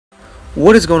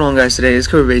What is going on, guys? Today is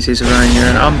Cobra here,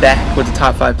 and I'm back with the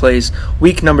top 5 plays.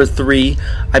 Week number 3,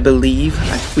 I believe.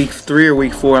 Week 3 or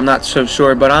week 4, I'm not so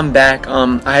sure, but I'm back.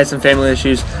 I had some family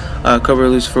issues Cobra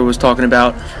Lucifer was talking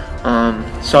about.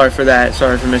 Sorry for that.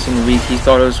 Sorry for missing a week. He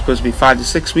thought it was supposed to be 5 to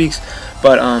 6 weeks,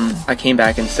 but I came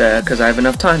back instead because I have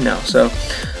enough time now. So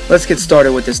let's get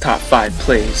started with this top 5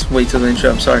 plays. Wait till the intro.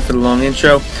 I'm sorry for the long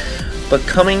intro. But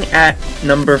coming at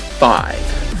number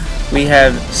 5. We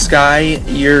have Sky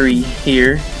Yuri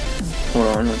here. Hold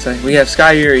on one second. We have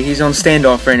Sky Yuri. He's on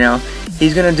standoff right now.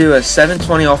 He's gonna do a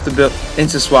 720 off the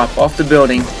insta swap off the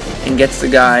building and gets the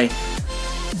guy.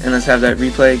 And let's have that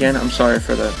replay again. I'm sorry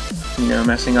for the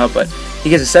messing up, but he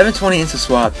gets a 720 insta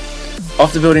swap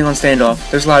off the building on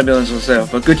standoff. There's a lot of buildings on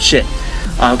standoff, but good shit.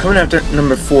 Coming after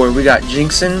number 4, we got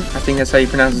Jinxon. I think that's how you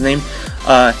pronounce his name.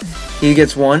 He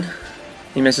gets 1.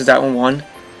 He misses that one.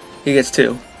 He gets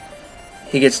 2.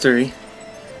 He gets 3,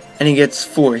 and he gets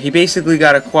 4. He basically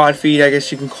got a quad feed, I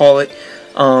guess you can call it.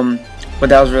 But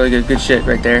that was really good. Good shit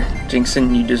right there.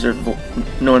 Jinxon, you deserve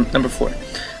number 4.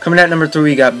 Coming at number 3,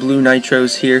 we got Blue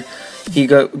Nitros here. He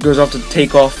goes off to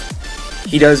takeoff.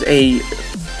 He does a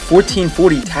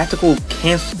 1440 tactical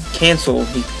cancel.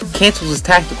 He cancels his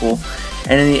tactical,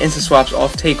 and then he insta swaps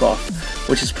off takeoff,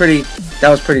 which is pretty. That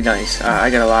was pretty nice.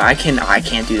 I gotta lie, I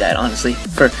can't do that, honestly.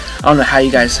 I don't know how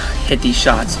you guys hit these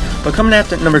shots. But coming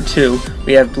after number 2,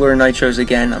 we have Blur Nitros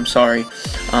again. I'm sorry,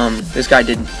 this guy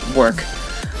didn't work.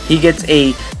 He gets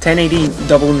a 1080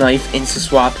 double knife insta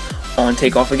swap on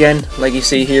takeoff again. Like you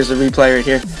see, here's the replay right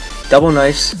here. Double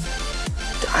knives.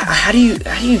 How do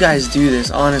you guys do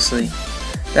this? Honestly,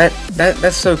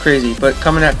 that's so crazy. But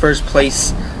coming at first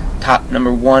place, top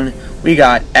number 1. We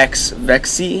got X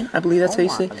Vexy, I believe that's how you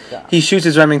say. He shoots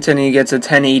his Remington and he gets a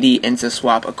 1080 insta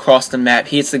swap across the map.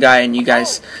 He hits the guy and you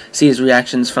guys see his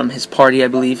reactions from his party, I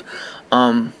believe.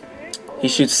 He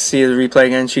shoots, see the replay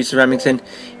again, shoots the Remington.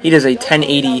 He does a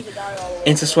 1080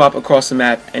 insta swap across the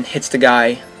map and hits the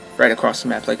guy right across the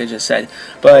map, like I just said.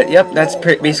 But yep, that's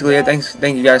basically it.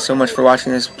 Thank you guys so much for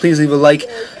watching this. Please leave a like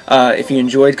if you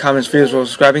enjoyed, comments, videos, while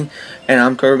subscribing. And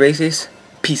I'm Cobra.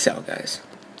 Peace out, guys.